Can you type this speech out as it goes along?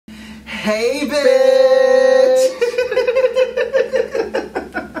Hey, bitch!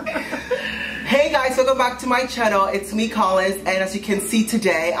 Hey guys, welcome back to my channel. It's me, Collins, and as you can see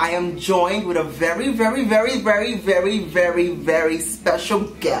today, I am joined with a very special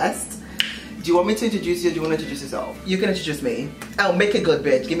guest. Do you want me to introduce you or do you want to introduce yourself? You can introduce me. Oh, make it good,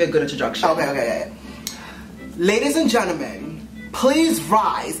 bitch. Give me a good introduction. Okay. Ladies and gentlemen, please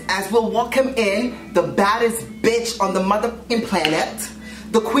rise as we'll welcome in the baddest bitch on the motherfucking planet,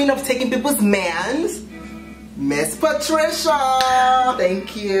 the queen of taking people's mans, Miss Patricia.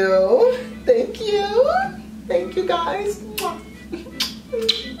 Thank you. Thank you. Thank you, guys.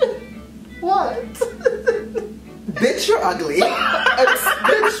 What? Bitch, you're ugly.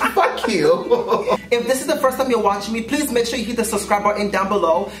 Bitch, fuck you. If this is the first time you're watching me, please make sure you hit the subscribe button down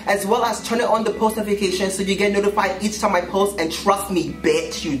below, as well as turn it on the post notifications so you get notified each time I post. And trust me,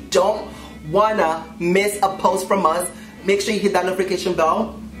 bitch, you don't wanna miss a post from us. Make sure you hit that notification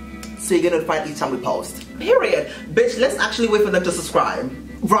bell so you get notified each time we post. Period. Bitch, let's actually wait for them to subscribe.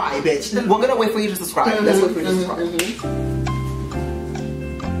 Right, bitch. We're gonna wait for you to subscribe. Let's wait for you to subscribe.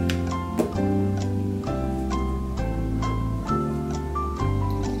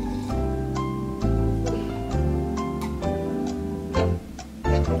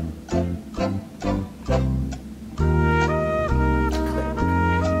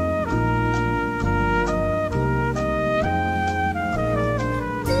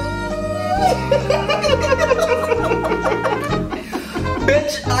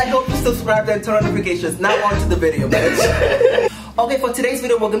 Bitch, I hope you subscribed and turn on notifications. Now on to the video, bitch. Okay, for today's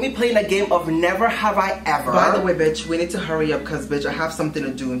video, we're gonna be playing a game of Never Have I Ever. By the way, bitch, we need to hurry up because, bitch, I have something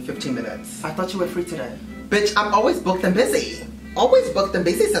to do in 15 minutes. I thought you were free today. Bitch, I'm always booked and busy. Always booked and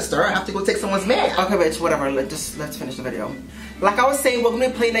busy, sister. I have to go take someone's man. Okay, bitch, whatever. Let's finish the video. Like I was saying, we're gonna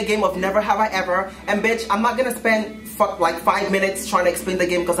be playing a game of Never Have I Ever. And bitch, I'm not gonna spend like 5 minutes trying to explain the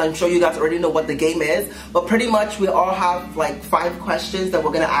game because I'm sure you guys already know what the game is. But pretty much we all have like 5 questions that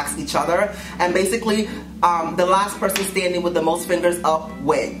we're gonna ask each other. And basically, the last person standing with the most fingers up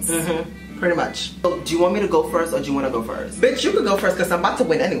wins. Pretty much. So, do you want me to go first or do you want to go first? Bitch, you can go first because I'm about to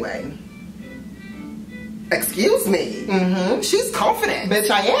win anyway. Excuse me. She's confident. Bitch,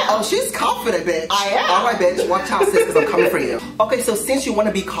 I am. Oh, she's confident, bitch. I am. Alright, bitch. Watch out, sis, because I'm coming for you. Okay, so since you want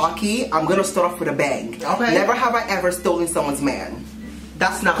to be cocky, I'm going to start off with a bang. Okay. Never have I ever stolen someone's man.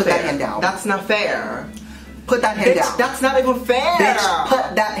 That's not Put fair. that hand down. That's not fair. Put that hand Bitch, down. that's not even fair. Bitch,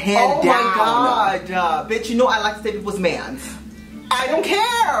 put that hand down. Oh my god. Bitch, you know I like to take people's mans. I don't care.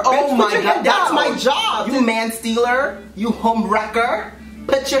 Oh bitch, my put your god. hand That's down. my job. You man stealer. You home wrecker.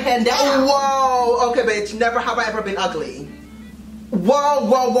 Put your hand down. Whoa. Okay, bitch. Never have I ever been ugly.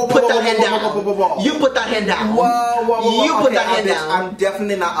 Whoa. Put that hand down. You put that hand down. Whoa. You put that hand bitch, down. I'm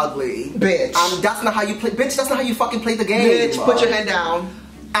definitely not ugly. Bitch. That's not how you play. Bitch, that's not how you fucking play the game. Bitch, put your hand down.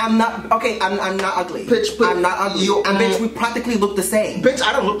 I'm not, okay, I'm not ugly. Bitch, I'm not ugly. And bitch, we practically look the same. Bitch,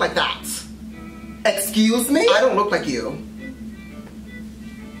 I don't look like that. Excuse me? I don't look like you.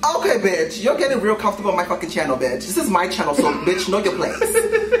 Okay, bitch, you're getting real comfortable on my fucking channel, bitch. This is my channel, so bitch, know your place.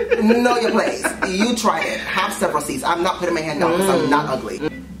 Know your place. You try it. Have several seats. I'm not putting my hand down because I'm not ugly.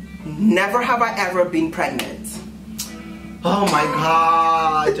 Never have I ever been pregnant. Oh my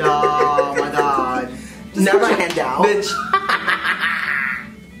god. Oh my god. Just never put your hand down. Bitch.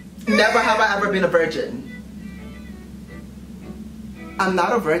 Never have I ever been a virgin. I'm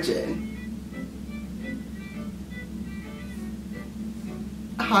not a virgin.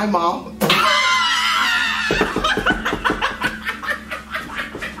 Hi, Mom.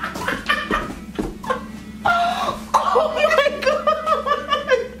 Oh my god.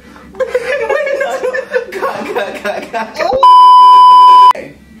 Wait,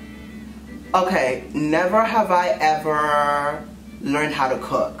 no. Okay, never have I ever learned how to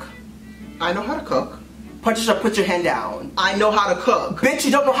cook. I know how to cook. Patricia, put your hand down. I know how to cook. Bitch,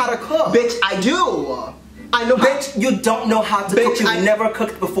 you don't know how to cook. Bitch, I do. I know. Bitch, you don't know how to cook. You've never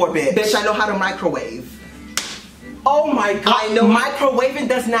cooked before, bitch. Bitch, I know how to microwave. Oh my god. I know microwaving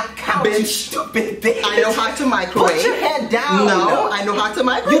does not count, bitch. You stupid bitch. I know how to microwave. Put your hand down. No, I know how to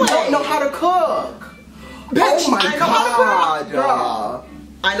microwave. You don't know how to cook. Bitch, oh my I know how to cook. god.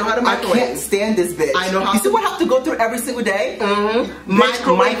 I know how to microwave. I can't stand this bitch. I know how you see what I have to go through every single day?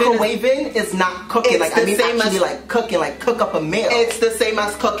 Microwaving is not cooking. It's like the I mean same actually as, like cooking, like cook up a meal. It's the same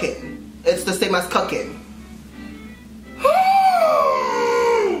as cooking. It's the same as cooking.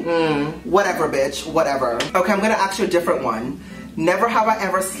 Whatever, bitch. Whatever. Okay, I'm gonna ask you a different one. Never have I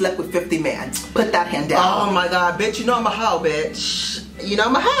ever slept with 50 men. Put that hand down. Oh my god, bitch, you know I'm a hoe, bitch. You know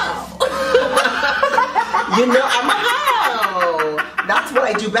I'm a hoe. You know I'm a hoe. That's what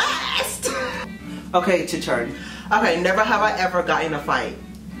I do best. Okay, it's your turn. Okay, never have I ever got in a fight.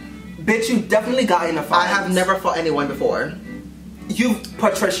 Bitch, you definitely got in a fight. I have never fought anyone before.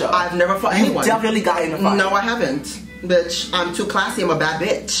 Patricia. I've never fought anyone. You definitely got in a fight. No, I haven't. Bitch, I'm too classy. I'm a bad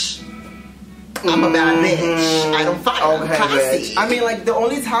bitch. I'm a bad bitch. I don't fight. Okay, I'm classy. bitch. I mean, like, the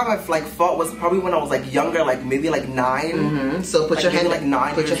only time I've, like, fought was probably when I was, like, younger, like, maybe, like, 9. So put your hand, like,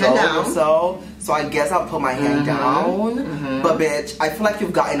 9 put your years hand old down. or so I guess I'll put my hand down. But, bitch, I feel like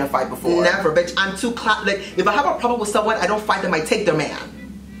you've gotten in a fight before. Never, bitch. I'm too like, if I have a problem with someone, I don't fight them. I take their man.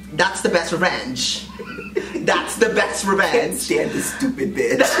 That's the best revenge. That's the best revenge. I can't stand this stupid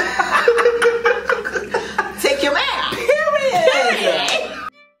bitch. Take your man. Period.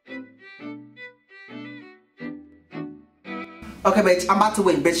 Okay, bitch, I'm about to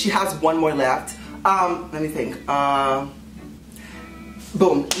win. Bitch, she has one more left. Let me think.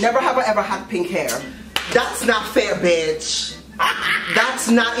 Boom. Never have I ever had pink hair. That's not fair, bitch. That's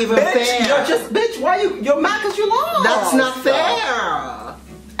not even Bitch, fair. you're just, bitch, why you're mad because you lost. That's not fair.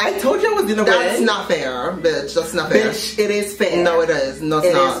 I told you I was gonna win. That's not fair, bitch. That's not fair. Bitch, it is fair. No, it is. No,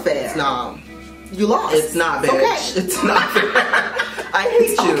 it's not. It is fair. It's not. You lost. It's not, bitch. Okay. It's not fair. I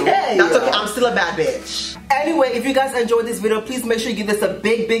hate you. Okay. That's okay. I'm still a bad bitch. Anyway, if you guys enjoyed this video, please make sure you give this a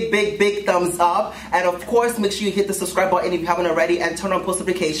big thumbs up. And of course, make sure you hit the subscribe button if you haven't already and turn on post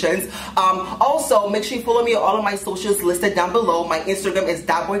notifications. Also, make sure you follow me on all of my socials listed down below. My Instagram is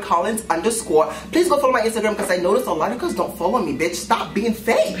tharealcollins_. Please go follow my Instagram because I noticed a lot of you guys don't follow me, bitch. Stop being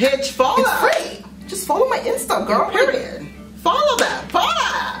fake. Bitch, follow. It's free. Just follow my Insta, girl. Period. Follow that. Follow.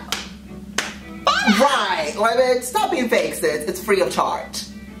 Right. Like, bitch, stop being fake, sis. It's free of charge.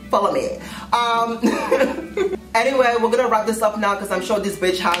 Follow me. Anyway, we're gonna wrap this up now because I'm sure this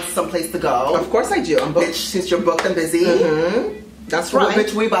bitch has someplace to go. Of course I do. I'm booked. Bitch, since you're booked and busy. That's right. Well,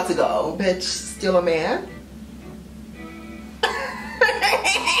 bitch, we about to go. Bitch, steal a man.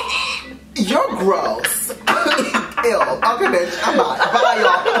 You're gross. Ew. Okay, bitch. I'm out. Bye,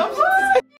 y'all.